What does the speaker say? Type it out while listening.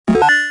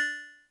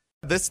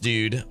this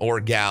dude or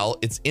gal.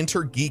 It's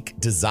Intergeek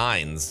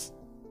Designs.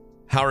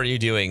 How are you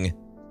doing?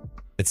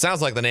 It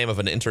sounds like the name of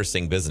an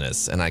interesting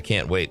business, and I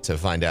can't wait to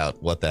find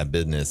out what that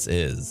business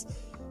is.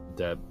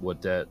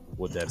 What that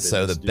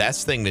So the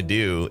best thing to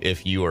do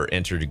if you are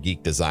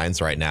Intergeek Designs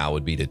right now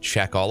would be to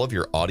check all of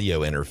your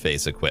audio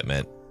interface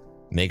equipment.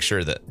 Make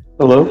sure that...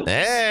 Hello?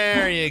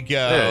 There you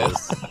go.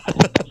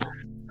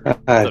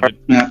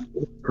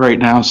 Right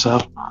now, so.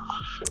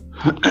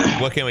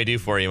 What can we do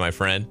for you, my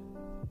friend?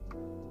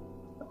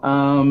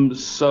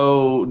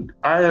 So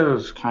I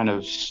have kind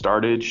of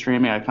started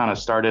streaming. I kind of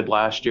started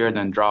last year and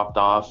then dropped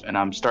off, and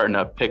I'm starting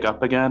to pick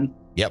up again.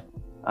 Yep.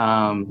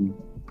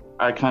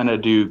 I kind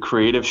of do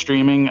creative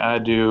streaming. I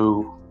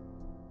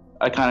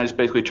kind of just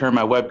basically turn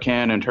my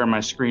webcam and turn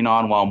my screen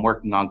on while I'm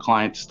working on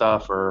client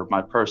stuff or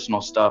my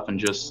personal stuff and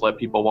just let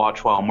people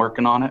watch while I'm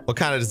working on it. What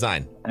kind of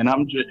design? And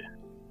I'm just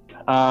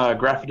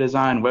graphic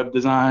design, web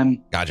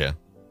design. Gotcha.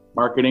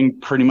 Marketing,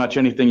 pretty much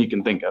anything you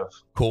can think of.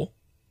 Cool.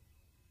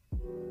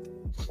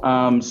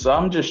 So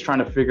I'm just trying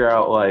to figure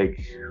out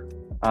like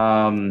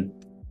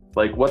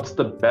what's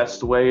the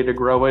best way to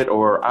grow it,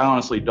 or I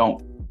honestly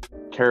don't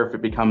care if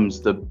it becomes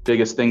the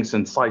biggest thing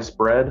since sliced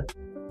bread.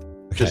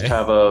 Okay. Just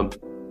have a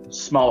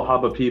small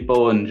hub of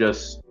people and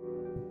just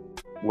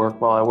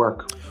work while I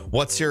work.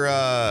 What's your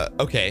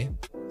okay,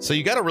 so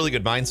you got a really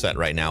good mindset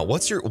right now.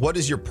 What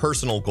is your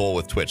personal goal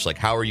with Twitch? Like,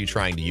 how are you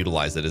trying to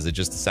utilize it? Is it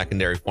just a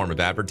secondary form of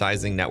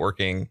advertising,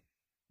 networking?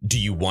 Do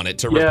you want it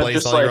to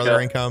replace all your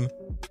other income?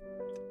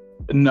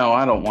 No,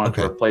 I don't want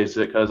it to replace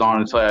it, because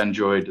honestly I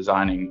enjoy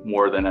designing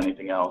more than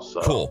anything else.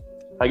 So cool.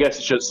 I guess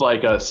it's just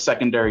like a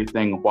secondary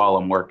thing while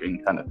I'm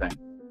working kind of thing.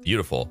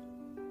 Beautiful.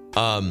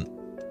 Well,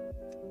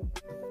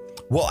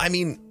 I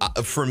mean,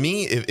 for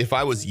me, if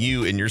I was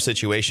you in your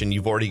situation,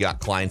 you've already got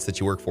clients that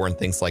you work for and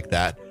things like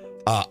that.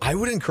 I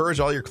would encourage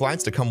all your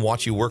clients to come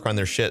watch you work on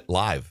their shit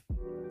live.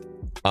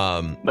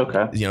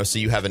 Okay. You know, so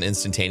you have an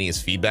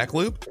instantaneous feedback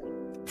loop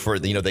for,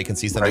 you know, they can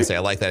see something and say, I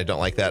like that, I don't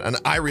like that. And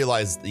I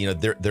realize, you know,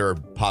 there are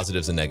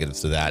positives and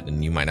negatives to that,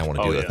 and you might not want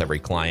to do it with every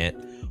client,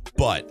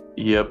 but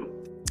yep.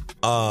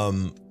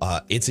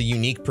 It's a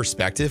unique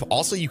perspective.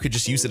 Also, you could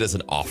just use it as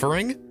an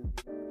offering.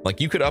 Like,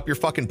 you could up your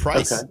fucking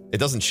price. Okay. It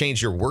doesn't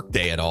change your work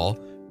day at all,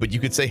 but you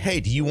could say, hey,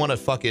 do you want to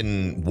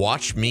fucking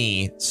watch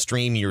me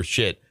stream your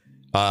shit?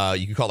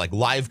 You could call it like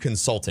live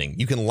consulting.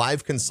 You can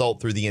live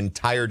consult through the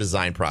entire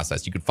design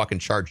process. You could fucking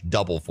charge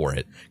double for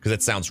it because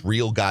it sounds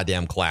real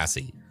goddamn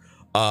classy.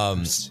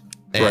 And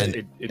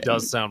it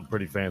does sound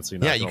pretty fancy.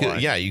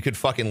 You could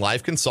fucking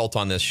live consult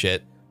on this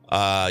shit.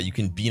 You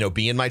can, you know,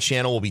 be in my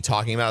channel. We'll be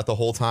talking about it the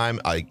whole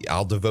time.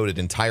 I'll devote an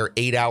entire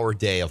 8-hour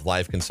day of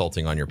live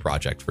consulting on your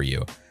project for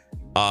you.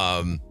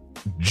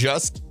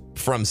 Just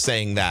from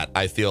saying that,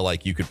 I feel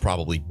like you could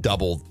probably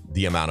double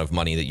the amount of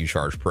money that you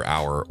charge per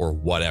hour or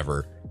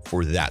whatever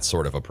for that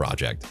sort of a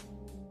project.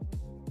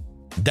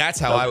 That's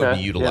how I would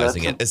be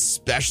utilizing it,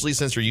 especially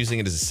since you're using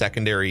it as a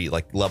secondary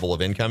like level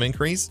of income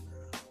increase.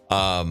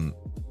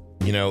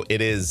 You know,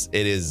 it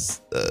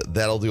is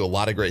that'll do a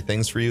lot of great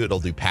things for you. It'll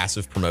do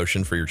passive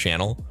promotion for your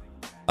channel.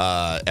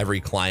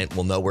 Every client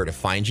will know where to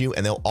find you,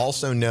 and they'll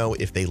also know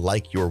if they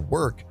like your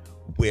work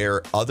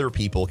where other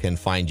people can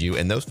find you,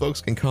 and those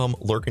folks can come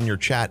lurk in your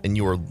chat, and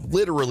you are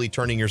literally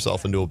turning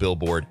yourself into a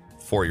billboard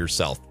for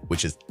yourself,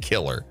 which is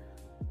killer.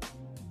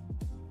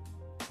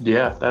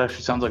 Yeah, that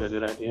actually sounds like a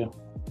good idea.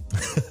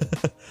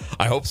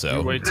 I hope so.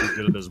 You're way too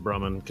good at this,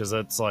 Brumman, because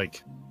that's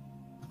like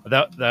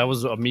that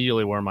was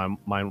immediately where my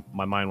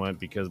mind went,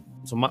 because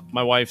so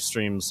my wife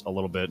streams a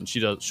little bit, and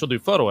she'll do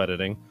photo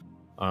editing,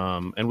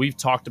 and we've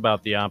talked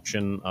about the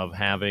option of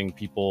having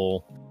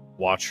people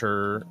watch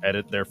her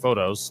edit their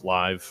photos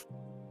live,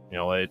 you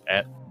know,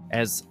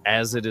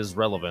 as it is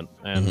relevant,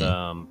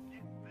 and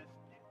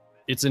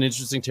it's an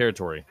interesting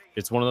territory.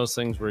 It's one of those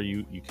things where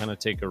you kind of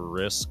take a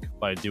risk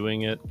by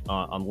doing it,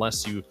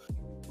 unless you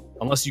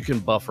can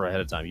buffer ahead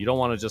of time. You don't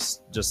want to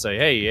just say,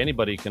 hey,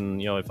 anybody can,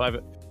 you know, if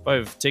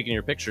I've taken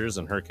your pictures,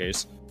 in her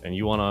case, and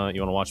you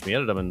wanna watch me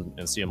edit them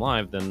and see them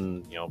live,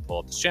 then, you know, pull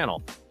up this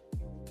channel,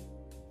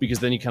 because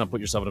then you kind of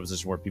put yourself in a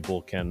position where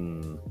people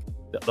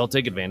they'll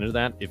take advantage of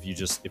that if you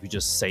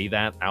just say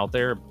that out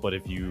there. But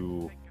if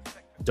you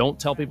don't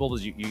tell people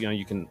that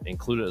you can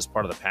include it as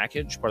part of the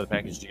package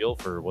deal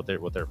for what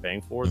they're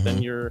paying for,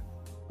 then you're,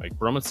 like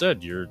Brumman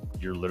said, you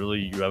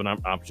have an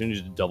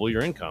opportunity to double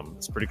your income.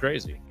 It's pretty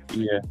crazy.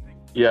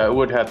 Yeah, it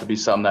would have to be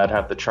something that I'd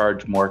have to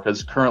charge more,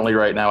 because currently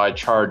right now I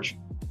charge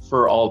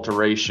for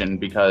alteration,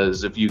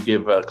 because if you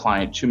give a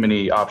client too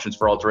many options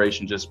for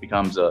alteration, it just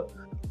becomes a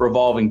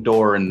revolving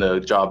door and the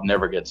job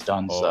never gets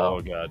done. Oh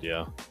god,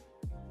 yeah,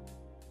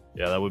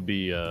 that would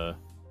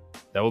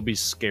be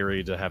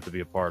scary to have to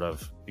be a part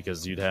of,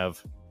 because you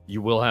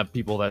will have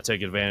people that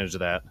take advantage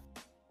of that.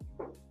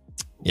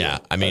 Yeah,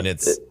 I mean,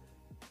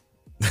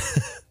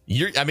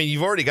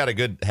 you've already got a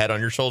good head on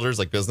your shoulders,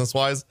 like business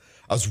wise.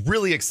 I was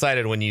really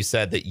excited when you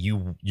said that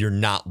you're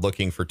not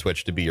looking for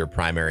Twitch to be your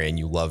primary, and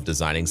you love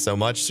designing so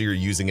much, so you're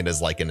using it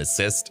as like an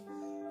assist.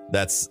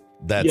 That's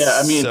yeah,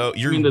 I mean, so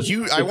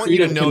I want you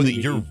to know that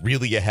you're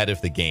really ahead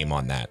of the game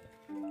on that.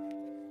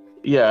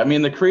 Yeah, I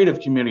mean, the creative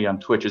community on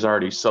Twitch is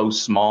already so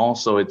small,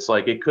 so it's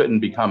like it couldn't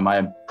become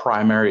my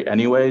primary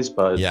anyways,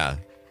 but yeah,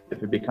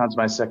 if it becomes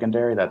my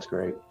secondary, that's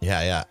great.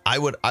 Yeah. I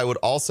would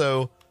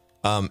also,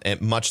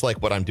 and much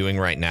like what I'm doing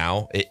right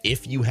now,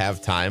 if you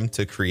have time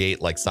to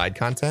create like side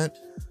content,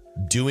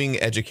 doing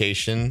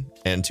education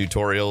and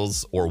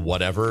tutorials or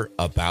whatever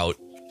about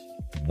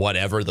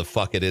whatever the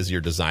fuck it is you're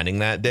designing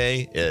that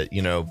day,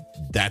 you know,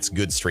 that's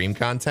good stream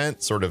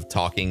content, sort of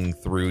talking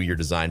through your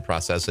design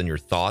process and your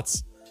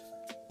thoughts.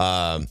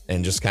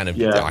 And just kind of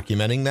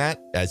documenting that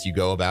as you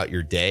go about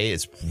your day.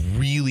 It's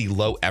really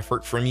low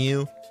effort from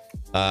you.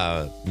 You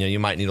know, you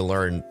might need to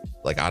learn,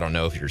 like, I don't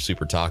know if you're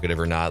super talkative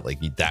or not, like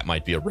that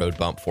might be a road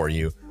bump for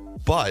you,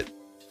 but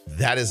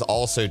that is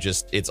also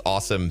just, it's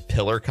awesome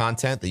pillar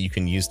content that you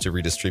can use to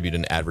redistribute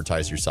and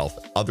advertise yourself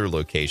at other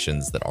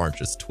locations that aren't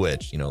just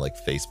Twitch, you know, like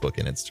Facebook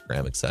and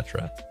Instagram,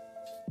 etc.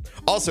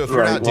 Also, if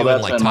you're not doing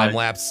like time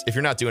lapse, if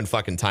you're not doing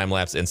fucking time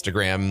lapse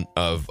Instagram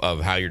of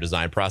how your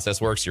design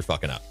process works, you're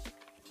fucking up.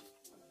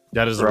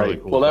 That is really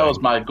cool. Well, that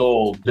was my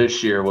goal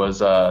this year, was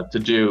to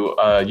do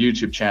a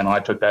YouTube channel. I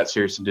took that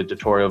serious and did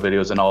tutorial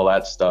videos and all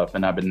that stuff.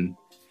 And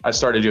I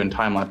started doing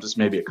time lapses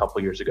maybe a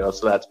couple years ago,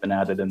 so that's been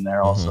added in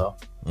there also.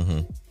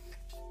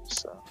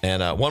 So.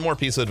 And one more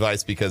piece of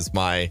advice, because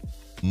my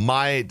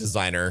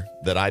designer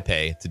that I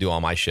pay to do all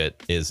my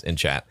shit is in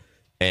chat,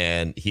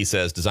 and he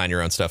says design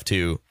your own stuff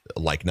too,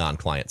 like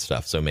non-client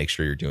stuff. So make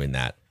sure you're doing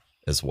that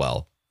as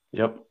well.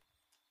 Yep.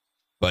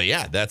 But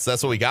yeah, that's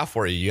what we got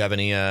for you. You have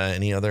any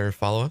other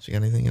follow-ups? You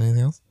got anything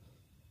else?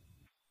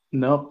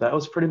 Nope, that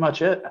was pretty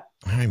much it.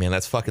 All right, man,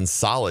 that's fucking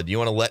solid. You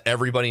want to let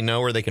everybody know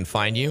where they can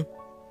find you?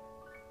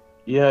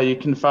 Yeah, you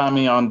can find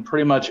me on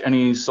pretty much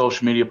any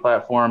social media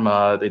platform.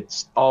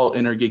 It's all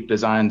Inner Geek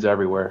Designs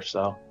everywhere.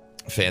 So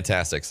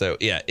fantastic. So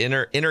yeah,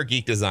 Inner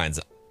Geek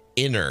Designs,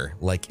 inner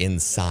like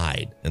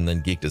inside, and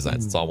then Geek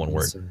Designs. It's all one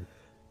word.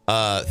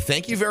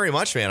 Thank you very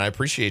much, man. I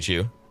appreciate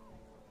you.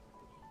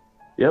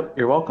 Yep,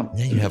 you're welcome.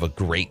 Yeah, you have a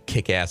great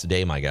kick-ass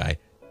day, my guy.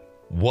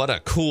 What a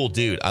cool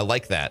dude. I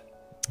like that.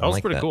 That was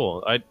pretty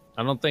cool. I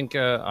don't think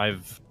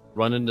I've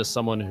run into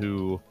someone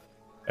who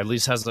at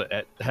least has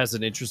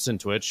an interest in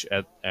Twitch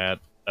at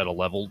a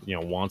level, you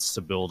know, wants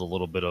to build a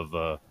little bit of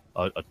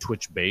a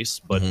Twitch base,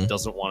 but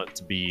doesn't want it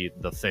to be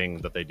the thing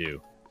that they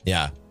do.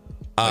 Yeah.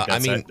 I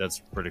mean,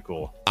 that's pretty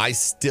cool. I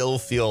still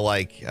feel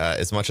like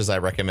as much as I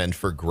recommend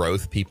for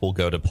growth, people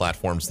go to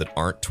platforms that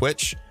aren't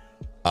Twitch,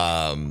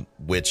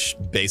 which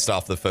based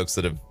off the folks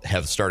that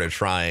have started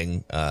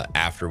trying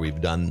after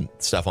we've done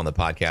stuff on the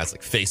podcast,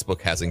 like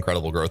Facebook has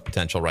incredible growth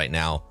potential right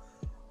now.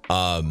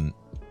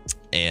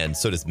 And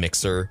so does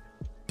Mixer.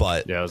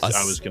 But yeah,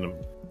 I was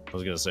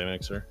gonna say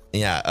Mixer.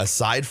 Yeah,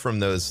 aside from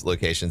those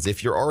locations,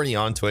 if you're already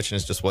on Twitch and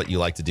it's just what you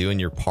like to do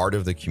and you're part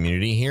of the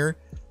community here,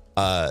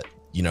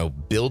 you know,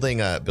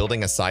 building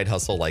a side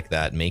hustle like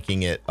that,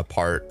 making it a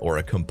part or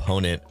a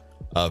component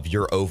of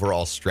your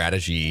overall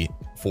strategy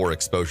for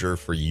exposure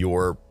for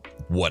your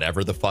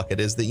whatever the fuck it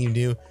is that you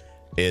do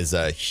is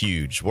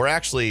huge. We're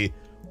actually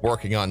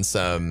working on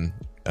some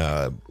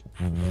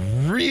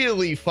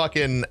really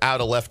fucking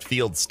out of left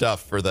field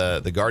stuff for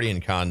the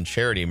Guardian Con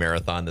charity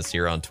marathon this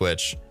year on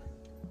Twitch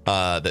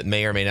that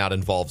may or may not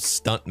involve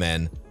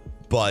stuntmen,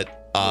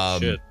 but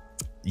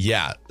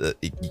yeah,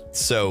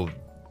 so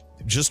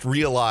just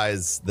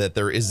realize that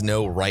there is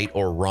no right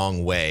or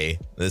wrong way.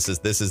 This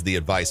is the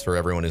advice for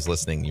everyone who's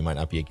listening. You might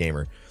not be a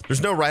gamer.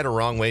 There's no right or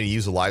wrong way to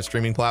use a live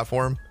streaming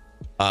platform.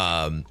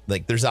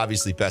 Like there's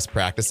obviously best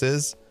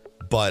practices,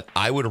 but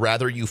I would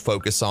rather you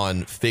focus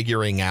on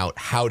figuring out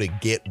how to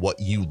get what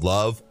you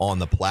love on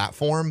the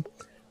platform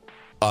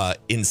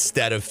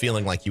instead of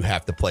feeling like you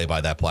have to play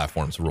by that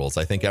platform's rules.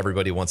 I think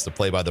everybody wants to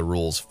play by the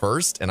rules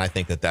first, and I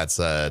think that's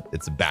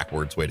it's a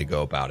backwards way to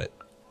go about it.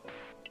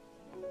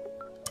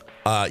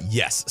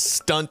 Yes,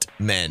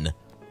 stuntmen.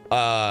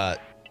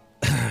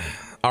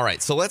 All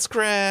right, so let's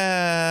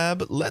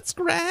grab